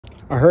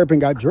I hurry up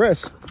and got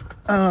dressed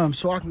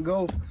so I can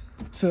go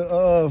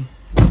to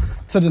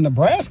the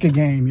Nebraska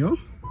game, yo.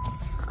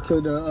 To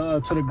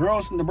the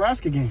girls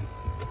Nebraska game.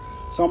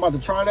 So I'm about to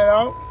try that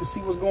out and see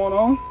what's going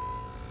on.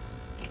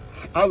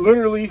 I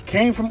literally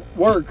came from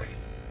work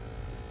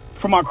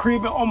from my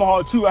crib in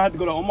Omaha too. I had to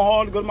go to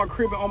Omaha to go to my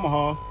crib in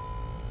Omaha.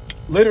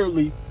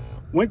 Literally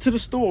went to the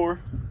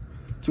store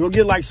to go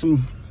get like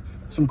some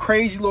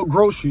crazy little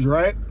groceries,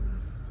 right?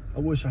 I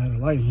wish I had a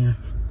light in here.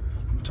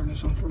 I'm gonna turn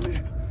this on for a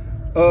minute.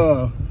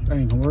 That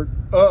ain't gonna work.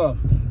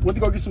 Went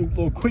to go get some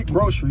little quick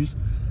groceries,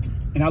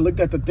 and I looked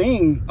at the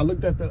thing. I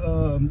looked at the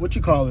what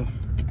you call it,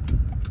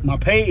 my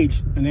page,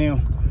 and then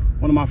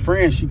one of my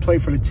friends, she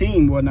played for the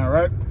team, whatnot,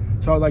 right?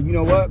 So I was like, you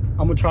know what? I'm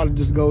gonna try to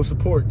just go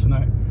support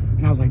tonight.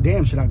 And I was like,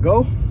 damn, should I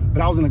go?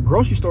 But I was in the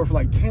grocery store for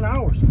like 10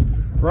 hours,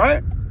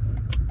 right?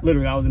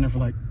 Literally, I was in there for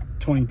like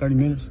 20, 30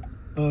 minutes.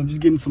 Just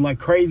getting some like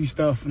crazy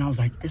stuff. And I was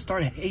like, it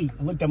started at 8.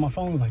 I looked at my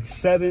phone, it was like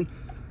 7,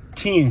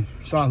 10.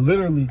 So I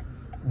literally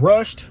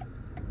rushed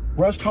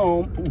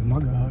home. Oh my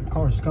God,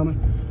 car's coming.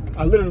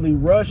 I literally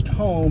rushed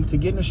home to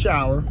get in the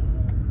shower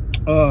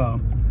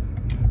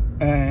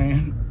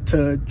and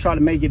to try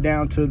to make it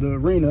down to the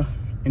arena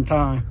in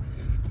time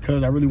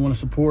because I really want to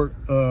support.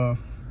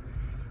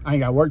 I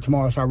ain't got work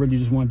tomorrow, so I really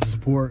just wanted to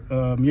support.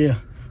 Yeah,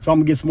 so I'm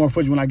gonna get some more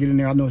footage when I get in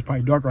there. I know it's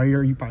probably dark right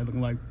here. You probably looking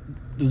like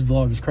this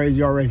vlog is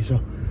crazy already. So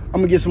I'm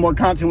gonna get some more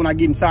content when I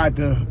get inside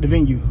the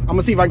venue. I'm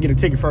gonna see if I can get a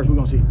ticket first. We're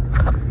gonna see.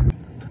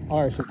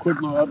 All right, so quick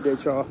little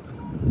update, y'all.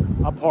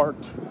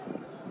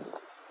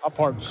 I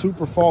parked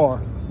super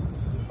far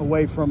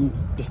away from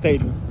the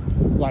stadium,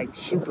 like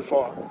super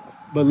far,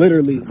 but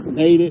literally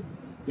made it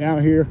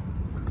down here.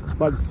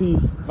 About to see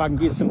if I can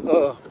get some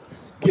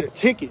get a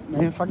ticket,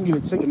 man. If I can get a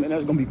ticket, man,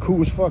 that's gonna be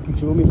cool as fuck, you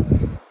feel me?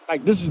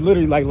 Like, this is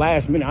literally like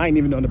last minute. I ain't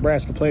even know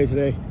Nebraska played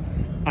today.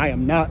 I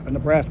am not a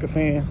Nebraska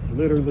fan,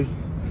 literally.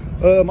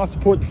 I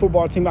support the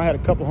football team. I had a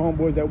couple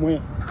homeboys that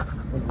went.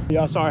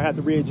 Yeah, sorry, I had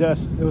to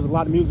readjust. There was a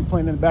lot of music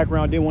playing in the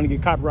background. Didn't want to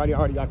get copyrighted. I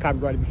already got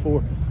copyrighted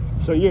before.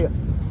 So yeah,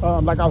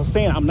 like I was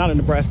saying, I'm not a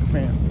Nebraska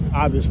fan,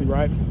 obviously,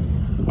 right?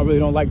 I really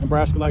don't like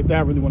Nebraska like that.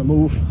 I really want to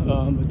move,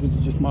 but this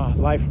is just my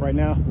life right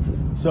now.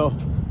 So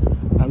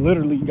I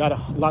literally got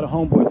a lot of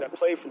homeboys that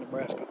play for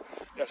Nebraska.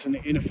 That's in the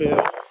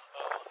NFL,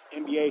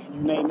 NBA,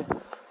 you name it.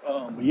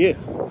 But yeah,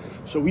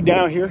 so we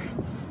down here.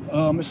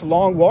 It's a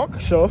long walk,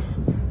 so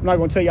I'm not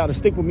gonna tell y'all to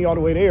stick with me all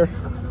the way there.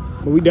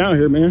 But we down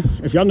here, man.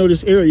 If y'all know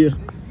this area,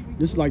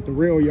 this is like the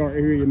rail yard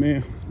area,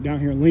 man, down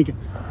here in Lincoln.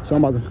 So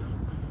I'm about to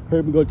hurry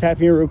up and go tap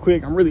in real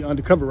quick. I'm really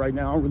undercover right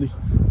now.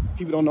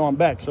 People don't know I'm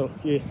back, so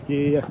yeah.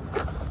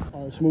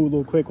 All right, smooth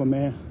little quick one,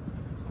 man.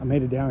 I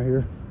made it down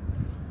here.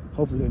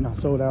 Hopefully they're not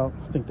sold out.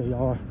 I think they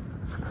are.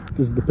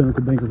 This is the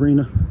Pinnacle Bank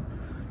Arena.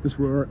 This is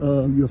where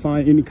you'll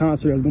find any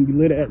concert that's gonna be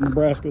lit at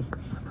Nebraska.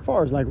 As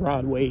far as like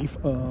Rod Wave,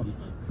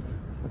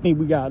 I think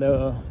we got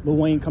Lil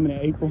Wayne coming in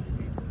April,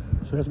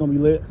 so that's gonna be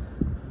lit.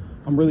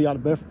 I'm really out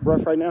of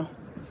breath right now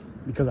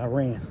because I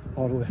ran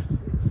all the way,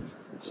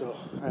 so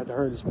I had to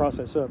hurry this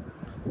process up.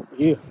 But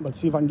yeah, about to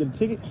see if I can get a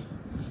ticket.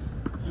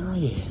 Oh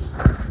yeah.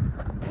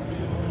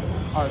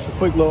 All right, so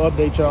quick little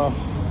update, y'all.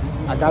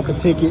 I got the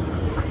ticket.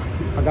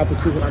 About to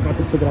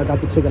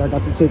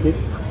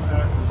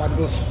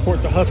go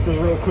support the Huskers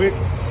real quick.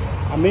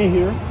 I'm in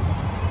here.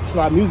 It's a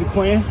lot of music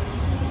playing.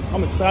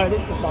 I'm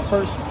excited. It's my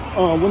first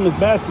women's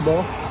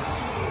basketball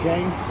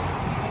game.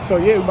 So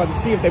yeah, we're about to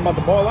see if they about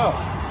to ball out.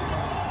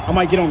 I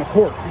might get on the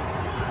court.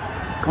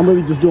 I'm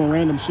really just doing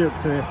random shit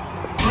today.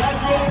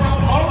 Graduate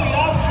from Holy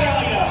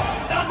Australia,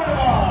 number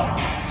 1,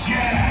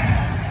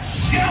 Jazz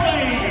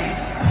Shelley.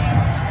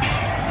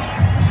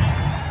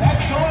 At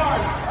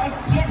guard, a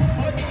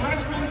 6-foot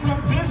freshman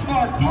from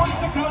Bismarck, North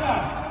Dakota,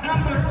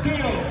 number 2,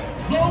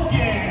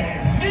 Logan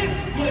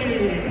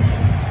Nisley.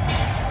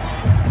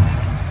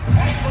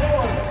 At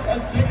forward, a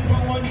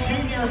 6'1"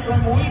 junior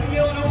from Wheaton,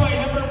 Illinois,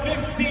 number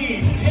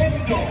 15,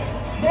 Kendall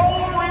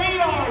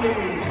Moriarty.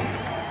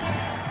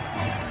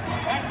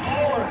 At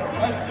forward, a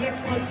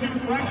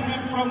 6'2"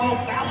 freshman from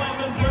O'Fallon,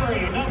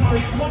 Missouri, number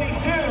 22,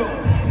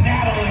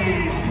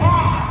 Natalie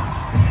Potts.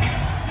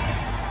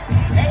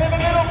 And in the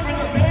middle for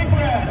the Big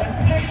Red, a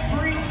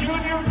 6'3"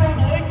 junior from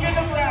Lincoln,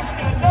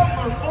 Nebraska,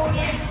 number 40,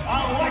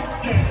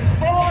 Alexis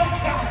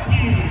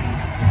Volkowski.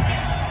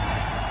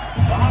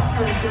 The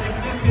Huskers are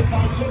assisted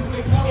by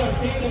Joseph Keller,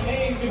 Dana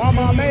Hayes, and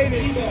Mama made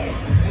it. And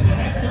the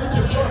head coach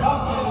of Fort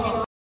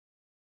Huskers.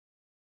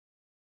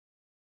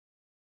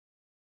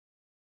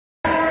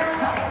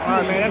 All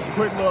right, man, that's a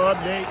quick little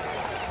update.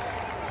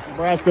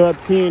 Nebraska up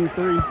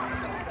 10-3.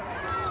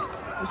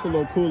 It's a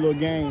little cool little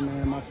game,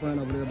 man. My friend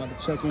over there about to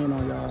check in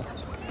on y'all.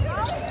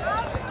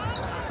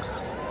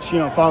 She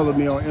unfollowed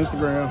me on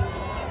Instagram,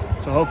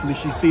 so hopefully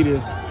she see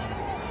this,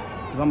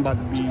 because I'm about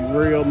to be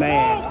real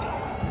mad.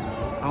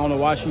 I don't know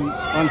why she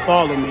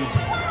unfollowed me.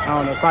 I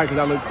don't know, it's probably because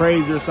I look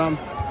crazy or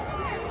something.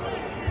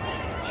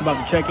 She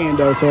about to check in,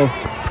 though, so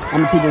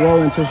I'm going to keep it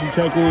rolling until she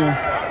check in.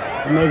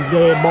 The next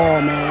dead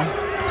ball, man.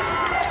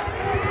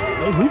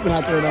 They hooping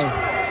out there, though.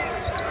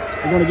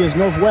 They're going against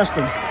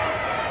Northwestern.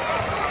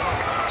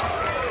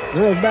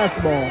 Girls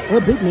basketball.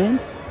 Big man.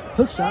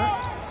 Hook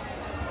shot.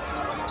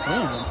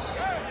 Damn.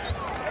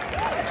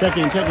 Check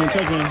in. It's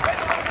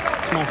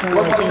my friend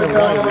right there.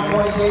 Number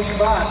 20, Gage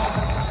Bott.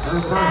 Her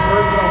first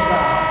personal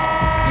foul.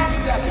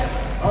 2 seconds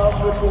of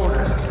the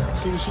quarter.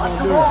 See what she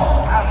gonna do.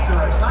 After a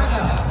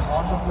timeout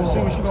on the floor. Let's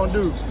see what she gonna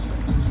do.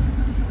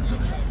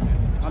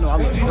 I know I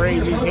look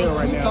crazy as hell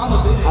right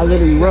now. I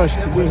literally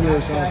rushed to get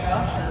here, so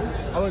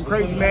I look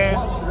crazy, man.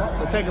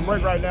 We'll take a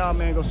break right now,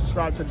 man. Go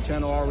subscribe to the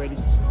channel already.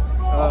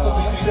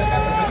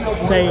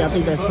 Tay, I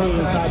think that's Tay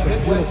inside the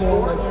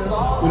uniform right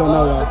there. We don't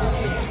know though.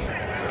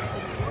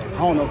 I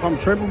don't know if I'm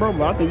tripping, bro,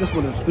 but I think this is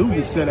where the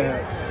students sit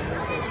at.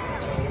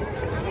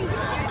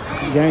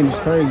 This game is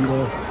crazy,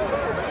 though.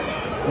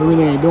 They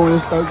really ain't doing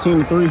this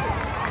 13-3.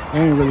 They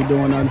ain't really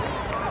doing nothing.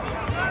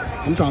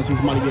 I'm trying to see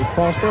somebody get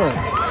crossed up.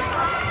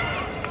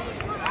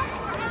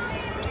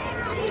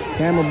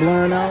 Camera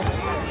blurring out.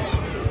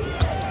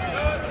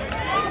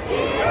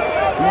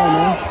 Come on,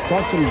 man.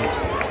 Talk to me.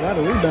 Got a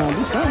rebound.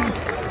 Do something.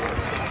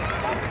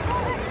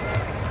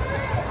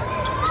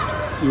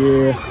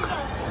 Yeah.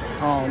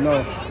 I don't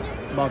know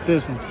about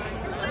this one.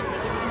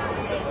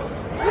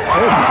 Oh,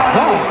 my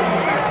God.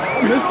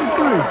 I missed the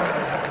 3.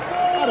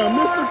 I done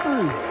missed the 3.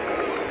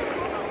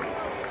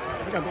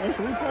 I got the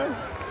extra replay.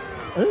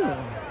 Yeah.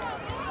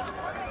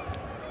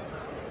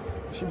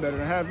 She better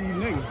than half of you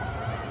niggas.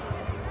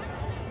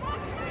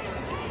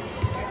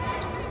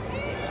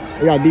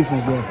 We got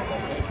defense though.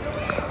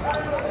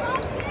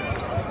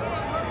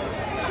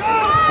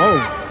 Oh.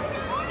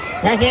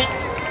 Pass it.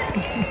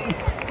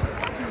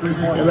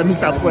 Yeah, let me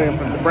stop playing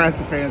for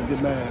Nebraska fans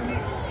get mad,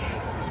 man.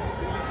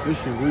 This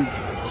shit weak.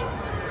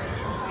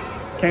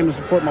 Came to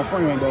support my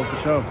friend though, for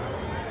sure.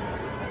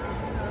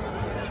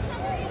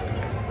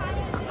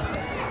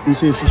 Let me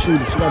see if she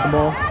shooting. She got the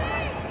ball.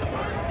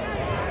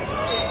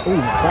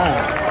 Ooh, foul.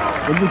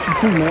 We'll get you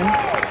too, man.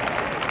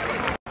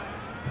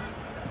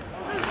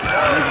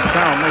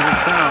 Make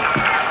it count.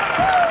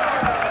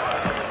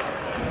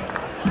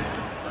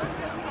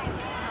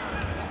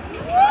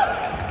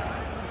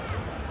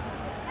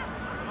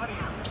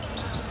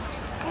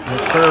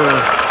 Yes, sir.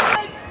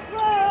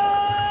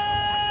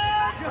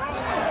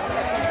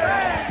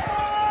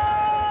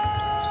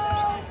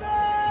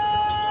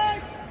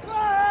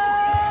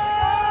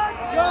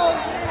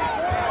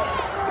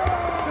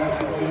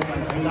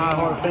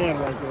 Die-hard fan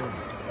right there.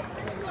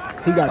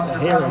 He got the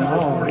hair and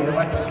all, man.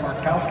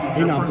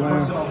 He not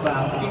playing.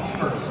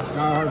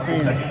 Die-hard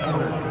fan.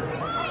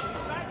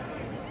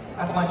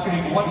 Athlon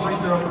shooting 1 free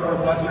throw for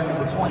Northwestern,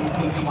 number 20,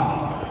 Gage Bott.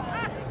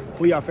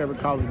 Who y'all favorite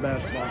college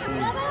basketball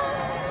team?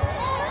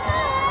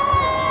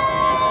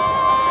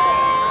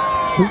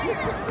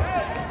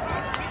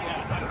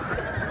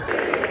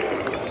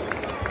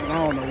 I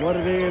don't know what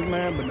it is,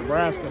 man, but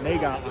Nebraska, they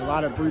got a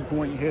lot of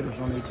three-point hitters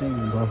on their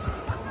team, bro.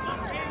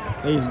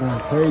 They is going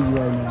crazy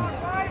right now.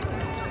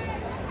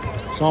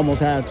 It's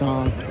almost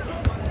halftime.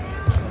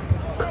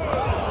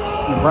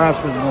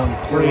 Nebraska's going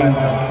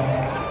crazy.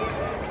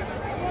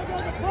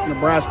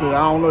 Nebraska,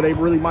 I don't know, they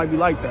really might be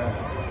like that.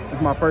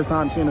 It's my first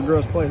time seeing the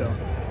girls play, though.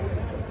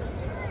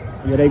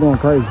 Yeah, they going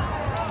crazy.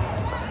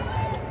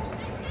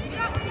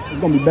 It's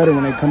going to be better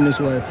when they come this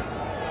way.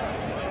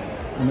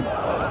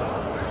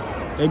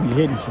 They be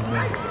hitting shit,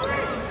 man.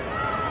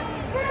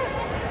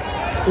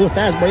 Ooh,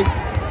 fast break.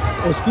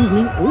 Oh, excuse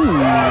me. Ooh.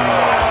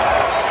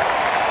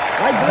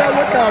 White girl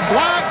with the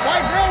block.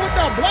 White girl with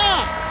the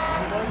block.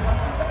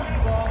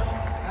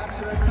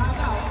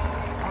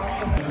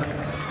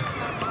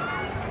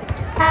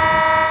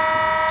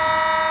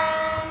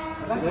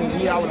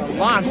 Me, I would have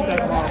launched that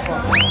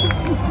motherfucker.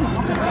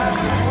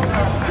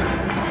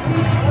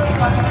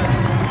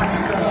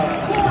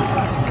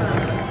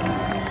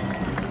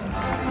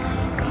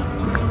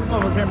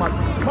 Oh, it came out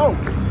the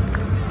smoke.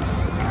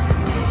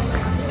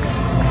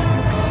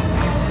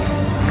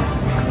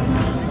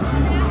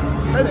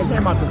 Hey, they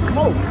came out the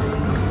smoke.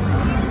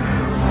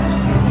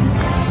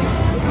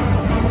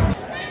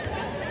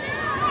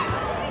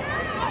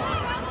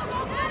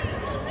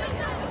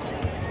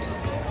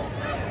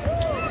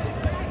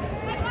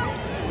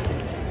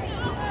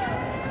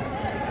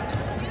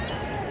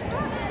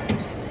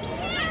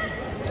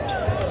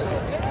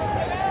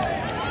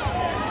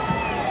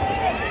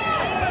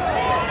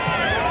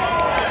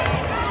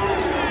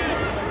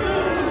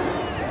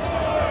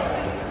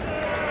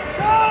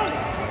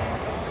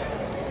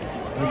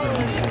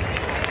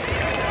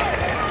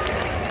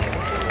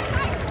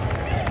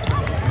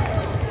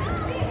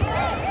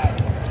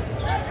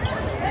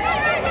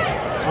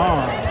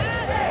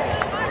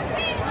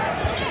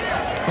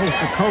 Coast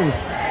to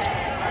coast.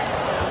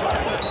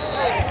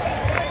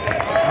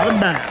 Out of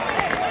bounds.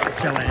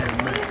 Tell ass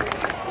man.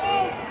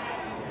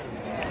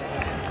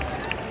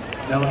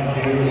 Melanie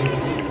Daly.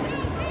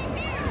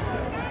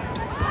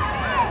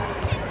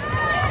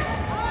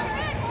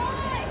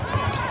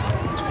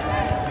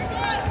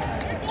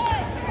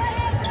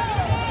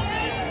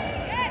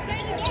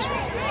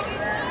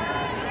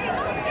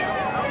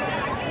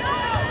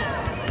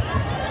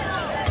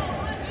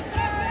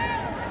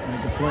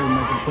 Make a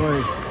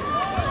play.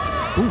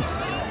 Ooh.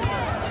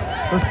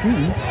 Excuse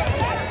me.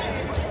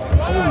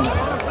 Oh,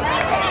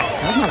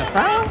 that's not a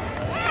foul?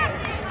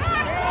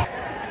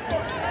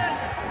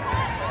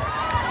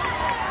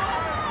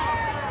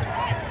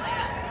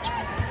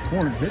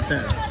 Corner, hit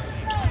that.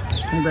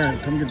 Come grab it.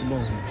 Come get the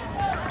ball.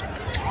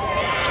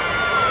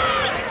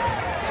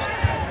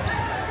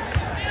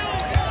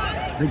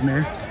 Big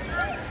man.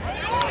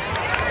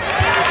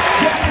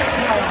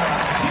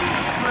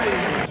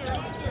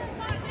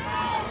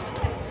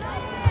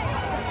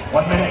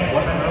 1 minute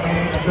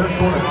remaining in the third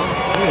quarter.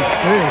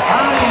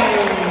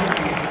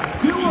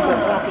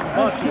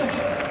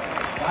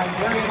 By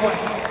Gary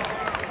White.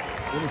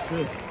 Good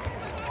assist.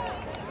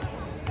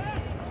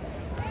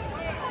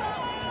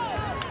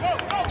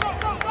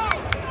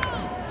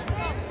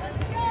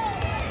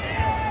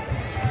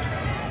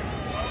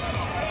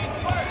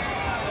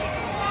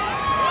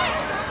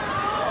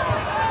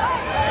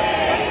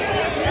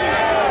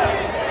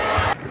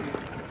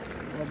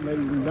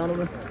 Ladies and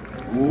gentlemen.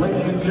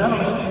 Ladies and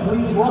gentlemen,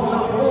 please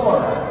welcome for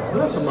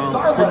That's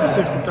about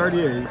 56 to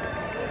 38.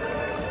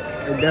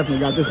 They definitely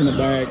got this in the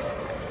bag.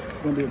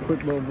 It's gonna be a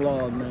quick little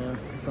vlog, man.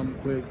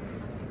 Something quick.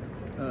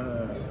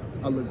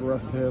 I look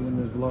rough as hell in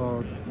this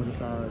vlog, but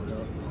it's alright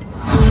though.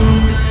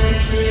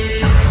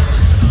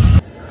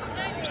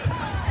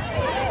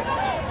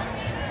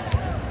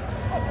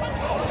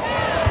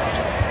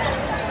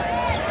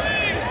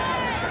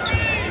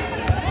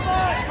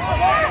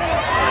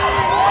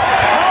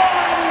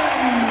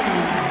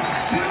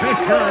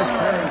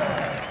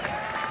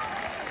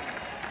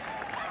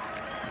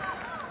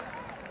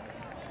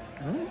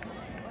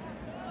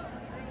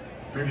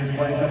 previous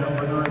plays under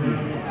further review.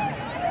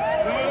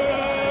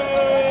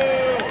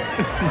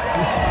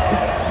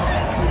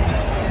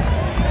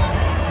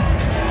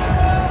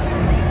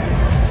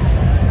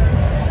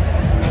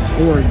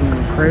 Score is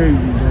going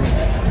crazy, bro.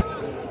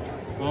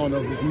 I don't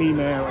know if it's me,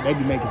 man. They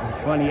be making some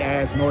funny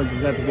ass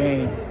noises at the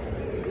game.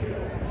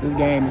 This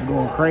game is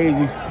going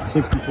crazy.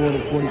 64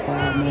 to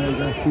 45, man. You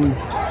gotta see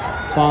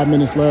 5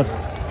 minutes left.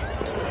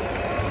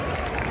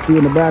 See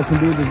what Nebraska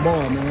can do with this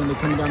ball, man. They're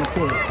coming down the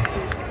court.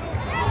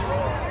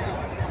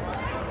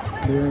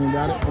 Darren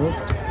got it. Oh,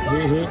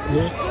 hit.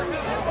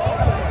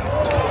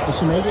 Did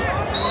she make it?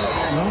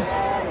 No?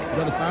 Is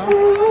that a foul?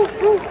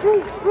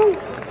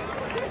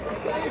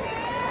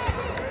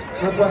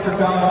 Northwestern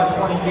foul number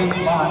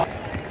 28 line.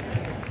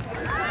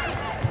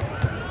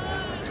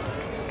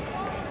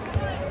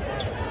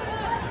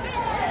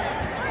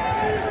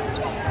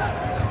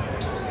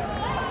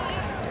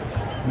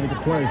 Make a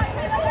play.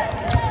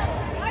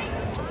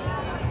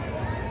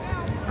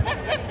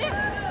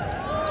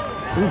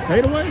 Ooh,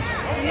 fade away?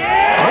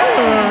 Yeah!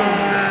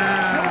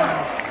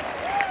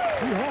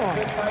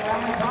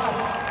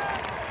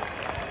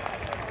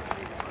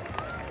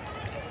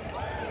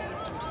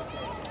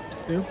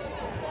 Still?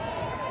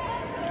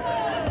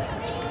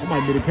 I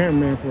might be the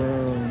cameraman for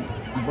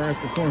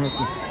Nebraska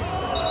Cornhuskers.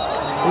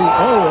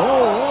 Oh!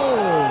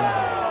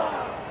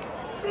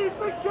 Beat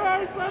the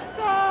case, let's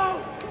go!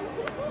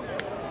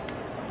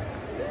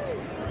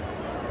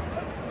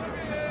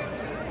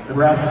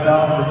 Nebraska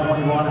foul for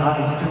 21,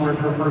 Honey Stewart,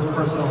 her first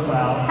personal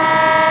foul.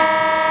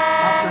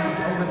 Huskers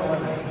over the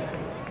limit.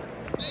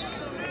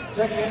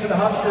 Checking into the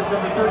Huskers,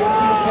 number 32,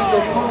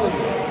 Kendall Coley.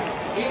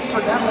 80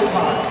 for Natalie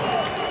Potts.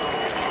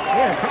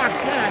 Yeah, Cox,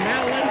 yeah,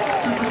 Natalie.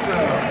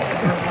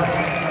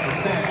 Number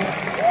 10,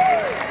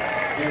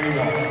 Gary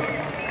White.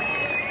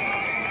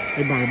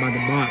 They about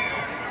to box.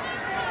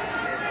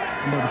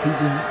 I'm about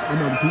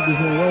to keep this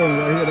one rolling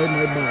right here. They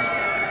might box.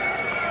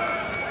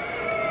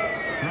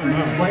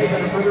 Previous plays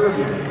under further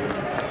review.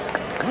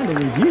 Under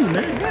review,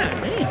 man. God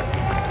damn.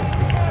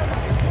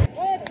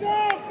 What's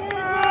up,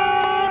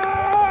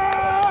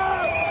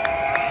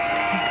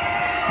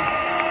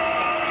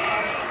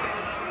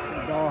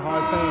 some dog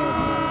hard fans,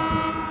 man.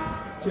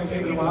 Check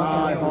into the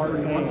Wildcats, hard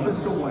one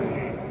Crystal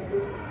Wayne.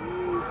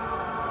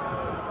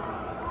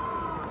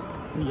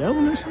 You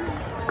yelling and shit?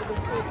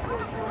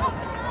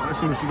 Let's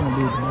see what she's gonna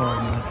do with the ball,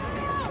 man.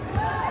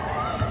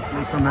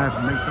 Make something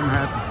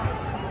happen.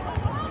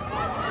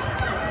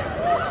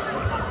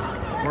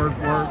 Work.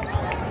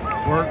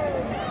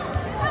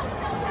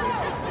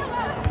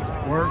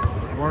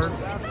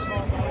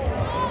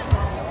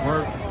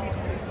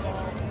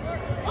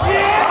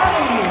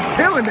 Yeah!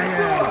 Killing that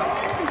ass.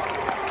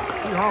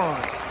 She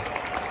hard.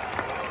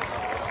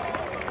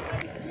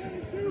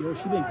 Yo,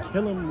 she didn't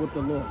kill him with the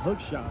little hook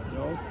shot,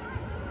 yo.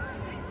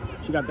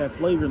 She got that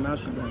flavor, now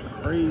she's going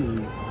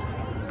crazy.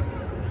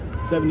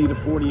 70 to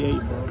 48,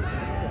 bro.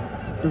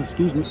 Oh,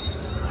 excuse me.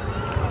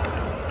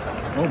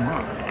 Oh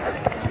my.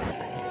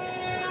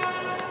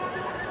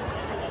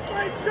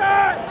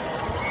 Shot!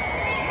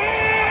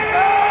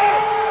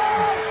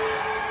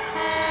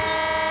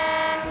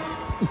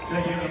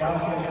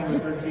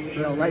 They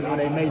don't like when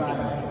they make it,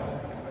 man.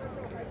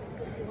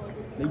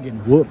 They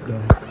getting whooped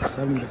though.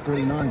 70 to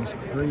 49 is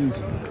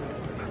crazy.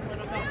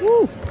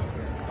 Woo!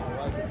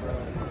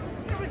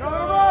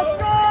 Oh.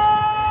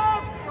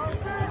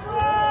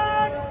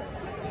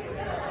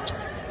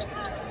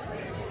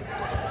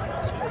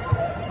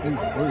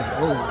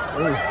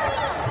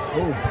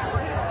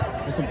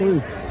 It's a 3.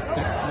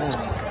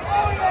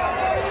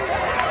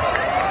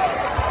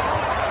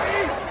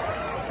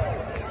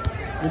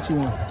 What you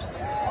want?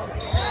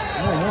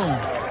 No.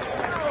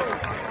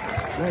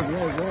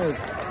 Word.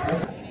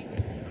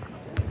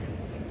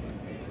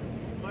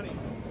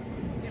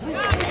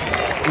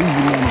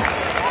 Easy money.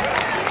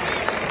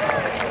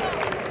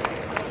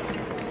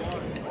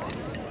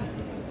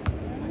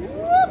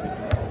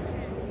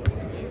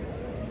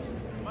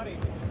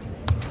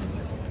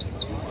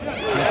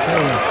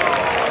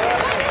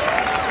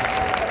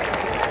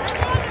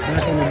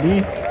 Back on the D.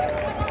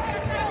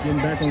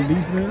 Getting back on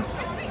defense.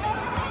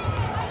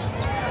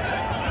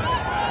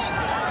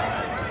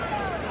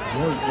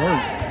 Work.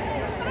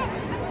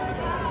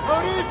 Go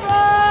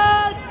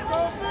defense! Go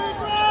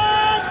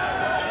defense!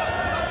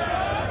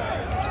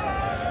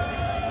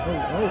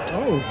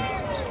 Oh.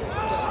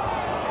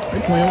 They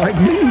playing like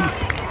me.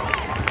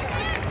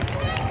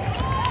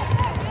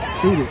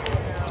 Shoot it.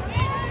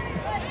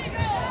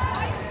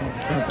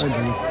 Shot that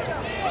dude.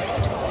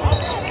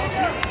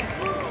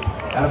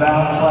 Out of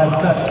bounds,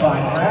 touch by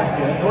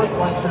Nebraska,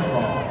 Northwestern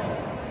ball.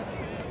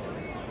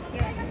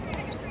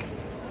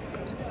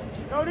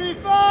 Go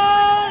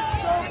defense!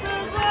 Go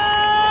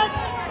defense!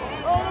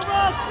 Go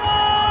Nebraska!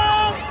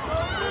 Go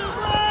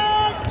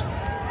defense!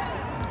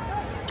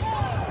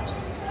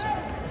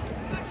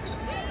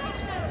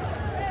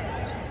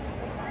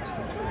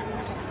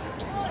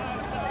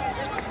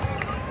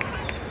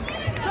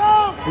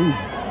 Ooh.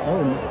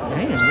 Oh,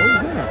 man, what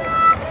was that?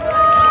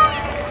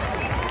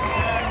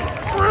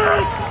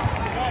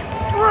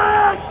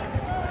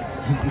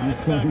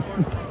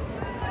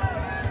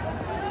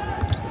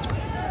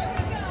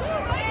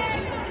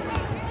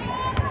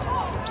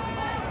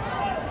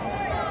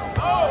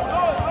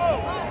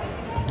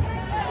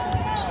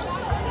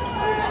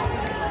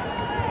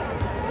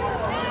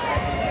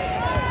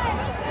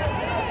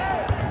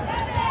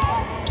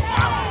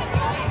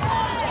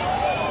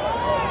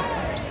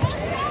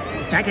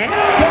 Backhand.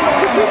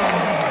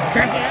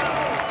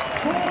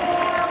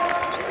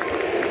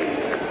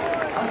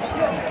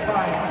 Assist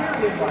by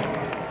Julian White.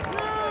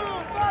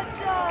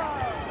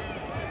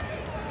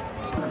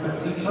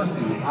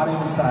 Mercy, out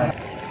inside.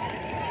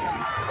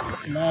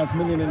 It's the last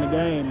minute in the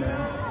game,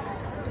 man.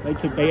 They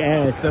kicked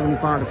their ass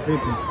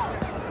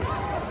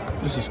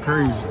 75-50. This is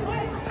crazy.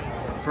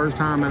 First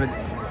time at a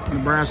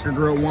Nebraska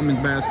girl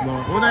women's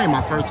basketball. Well, that ain't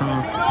my first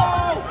time.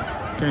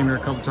 Came here a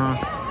couple times.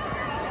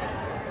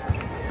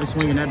 They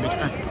swinging that bitch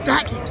back.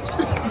 Dack it!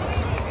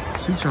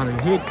 She tried to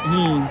hit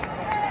him.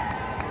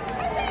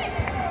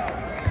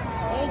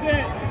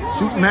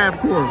 Shoot from half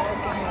court.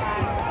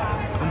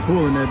 I'm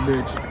pulling that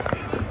bitch.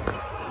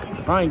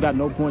 If I ain't got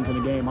no points in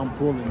the game, I'm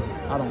pulling it.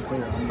 I don't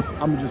care.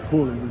 I'm just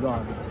pulling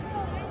regardless.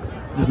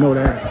 Just know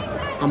that.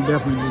 I'm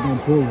definitely just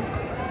gonna pull it.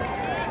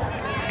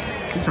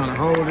 She trying to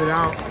hold it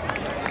out.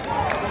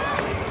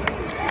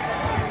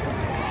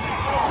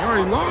 You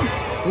already lost?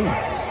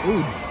 Ooh.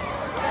 Look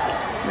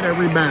at that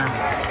rebound.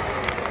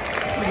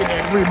 Look at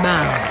that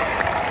rebound.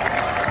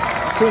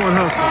 Pulling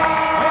Husker.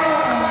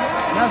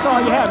 That's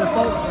all you have,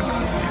 folks.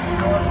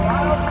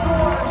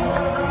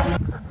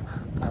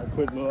 A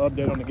quick little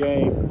update on the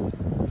game.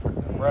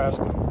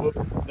 Nebraska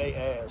whooped they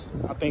ass.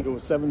 I think it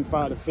was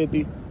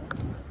 75-50.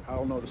 I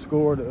don't know the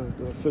score,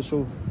 the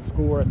official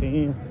score at the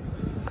end.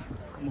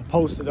 I'm gonna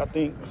post it, I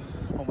think,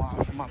 on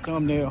for my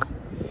thumbnail.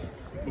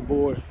 The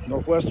boy,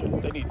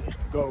 Northwestern, they need to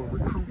go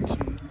recruit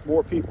some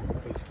more people.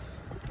 Because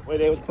the way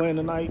they was playing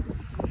tonight,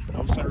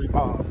 no sorry,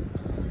 Bob.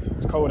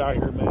 It's cold out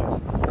here,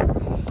 man.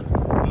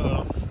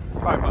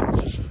 Probably about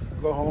to just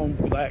go home,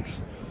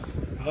 relax.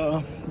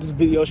 This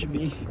video should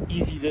be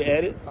easy to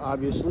edit,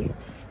 obviously.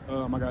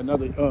 I got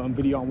another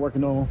video I'm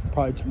working on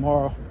probably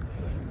tomorrow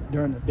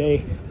during the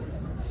day.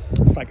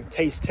 It's like a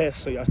taste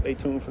test, so y'all stay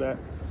tuned for that.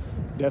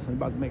 Definitely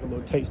about to make a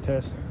little taste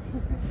test.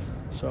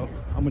 So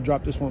I'm gonna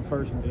drop this one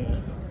first, and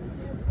then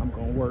I'm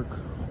gonna work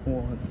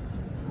on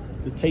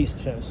the taste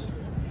test.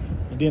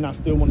 And then I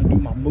still want to do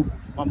my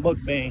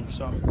mukbang,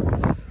 so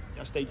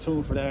y'all stay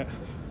tuned for that.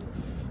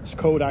 It's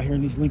cold out here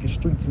in these Lincoln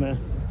streets, man.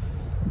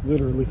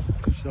 Literally.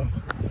 So I'm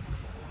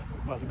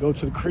about to go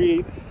to the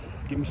crib,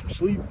 get me some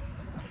sleep.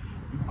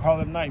 You can call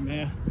it a night,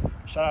 man.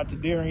 Shout out to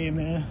Darian,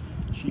 man.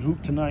 She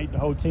hooped tonight. The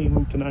whole team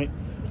hooped tonight.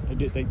 They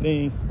did their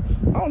thing.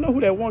 I don't know who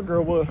that one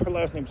girl was. Her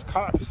last name was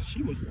Cox.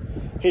 She was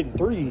hitting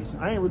threes.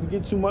 I ain't really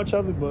get too much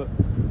of it, but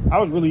I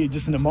was really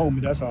just in the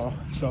moment, that's all.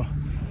 So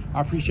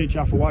I appreciate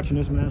y'all for watching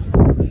this, man.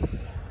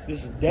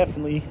 This is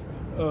definitely,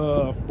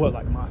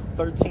 like my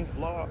 13th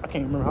vlog? I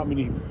can't remember how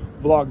many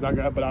vlogs I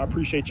got, but I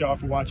appreciate y'all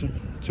for watching,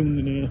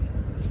 tuning in.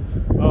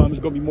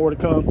 There's gonna be more to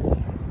come.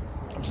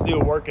 I'm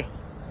still working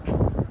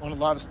on a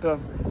lot of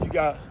stuff. If you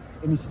got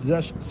any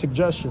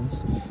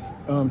suggestions,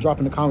 drop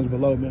in the comments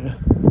below, man.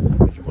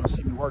 If you want to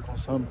see me work on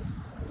something.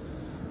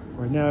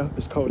 Right now,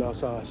 it's cold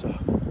outside, so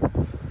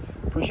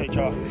appreciate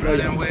y'all.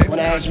 When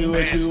I asked you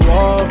what you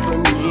want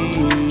from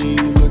me,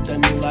 you looked at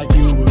me like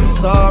you were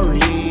sorry.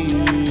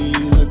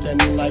 You looked at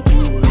me like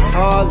you was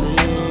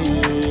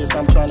heartless.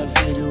 I'm trying to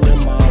figure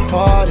in my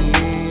part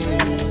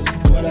is.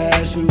 When I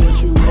asked you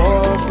what you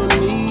want from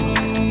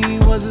me,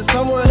 Was it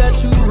someone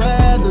that you'd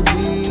rather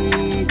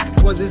be?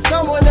 Was it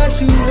someone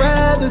that you'd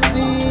rather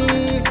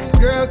see?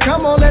 Girl,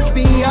 come on, let's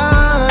be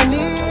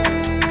honest.